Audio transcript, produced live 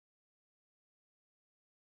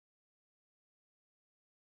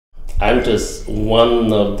I'm just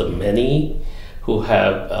one of the many who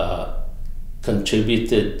have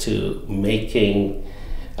contributed to making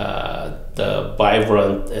the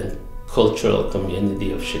vibrant and cultural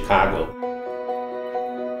community of Chicago.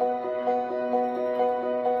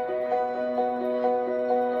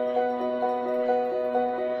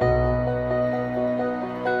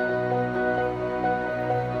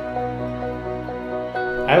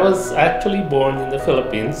 I was actually born in the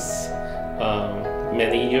Philippines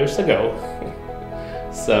many years ago.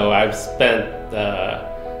 So I've spent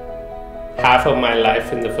half of my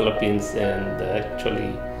life in the Philippines and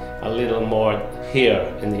actually a little more here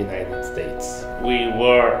in the United States. We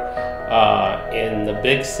were in the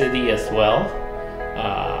big city as well,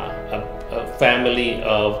 a family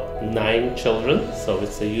of 9 children, so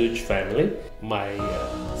it's a huge family. My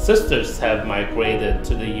sisters have migrated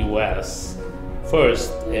to the US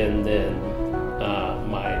first, and then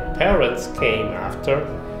my parents came after,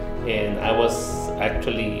 and I was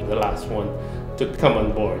actually the last one to come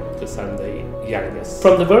on board because I'm the youngest.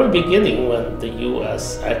 From the very beginning, when the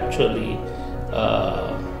US actually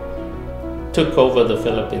took over the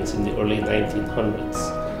Philippines in the early 1900s,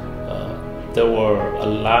 there were a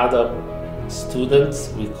lot of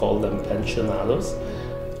students, we call them pensionados,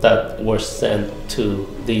 that were sent to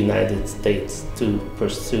the United States to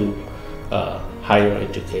pursue higher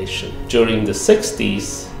education. During the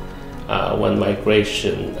 60s, when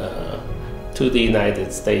migration to the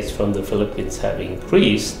United States from the Philippines have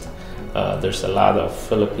increased, there's a lot of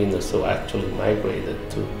Filipinos who actually migrated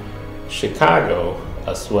to Chicago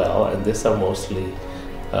as well, and these are mostly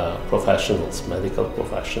professionals, medical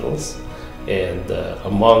professionals, and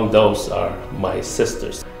among those are my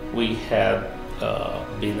sisters. We had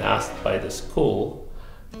been asked by the school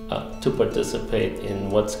to participate in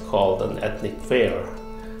what's called an ethnic fair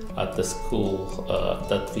at the school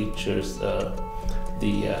that features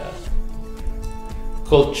the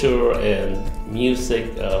culture and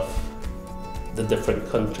music of the different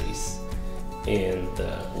countries. And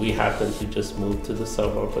we happened to just move to the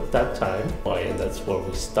suburb at that time, and that's where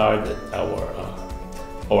we started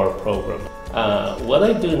our program. What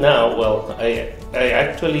I do now, well, I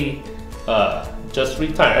actually just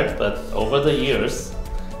retired, but over the years,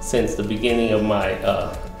 since the beginning of my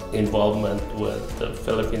involvement with the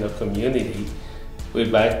Filipino community,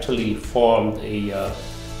 we've actually formed a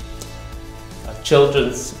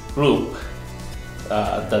children's group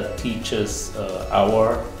that teaches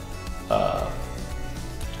our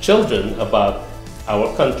children about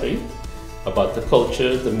our country, about the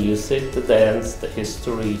culture, the music, the dance, the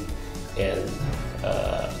history, and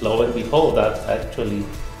lo and behold, that actually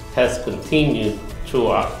has continued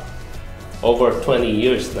throughout over 20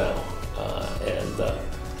 years now, and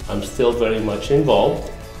I'm still very much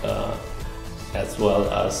involved, as well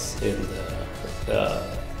as in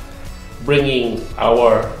bringing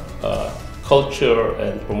our culture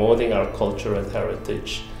and promoting our culture and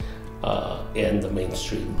heritage in the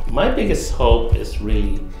mainstream. My biggest hope is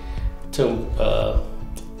really to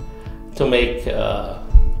make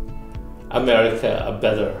America a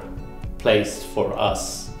better place for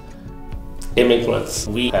us immigrants.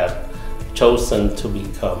 We have chosen to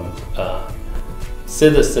become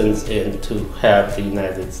citizens and to have the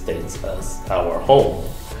United States as our home,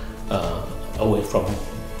 away from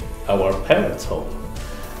our parents' home.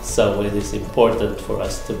 So it is important for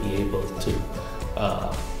us to be able to,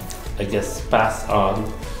 I guess, pass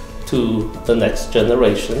on to the next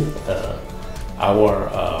generation our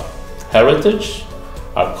heritage,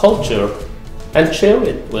 our culture, and share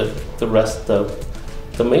it with the rest of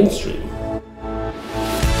the mainstream.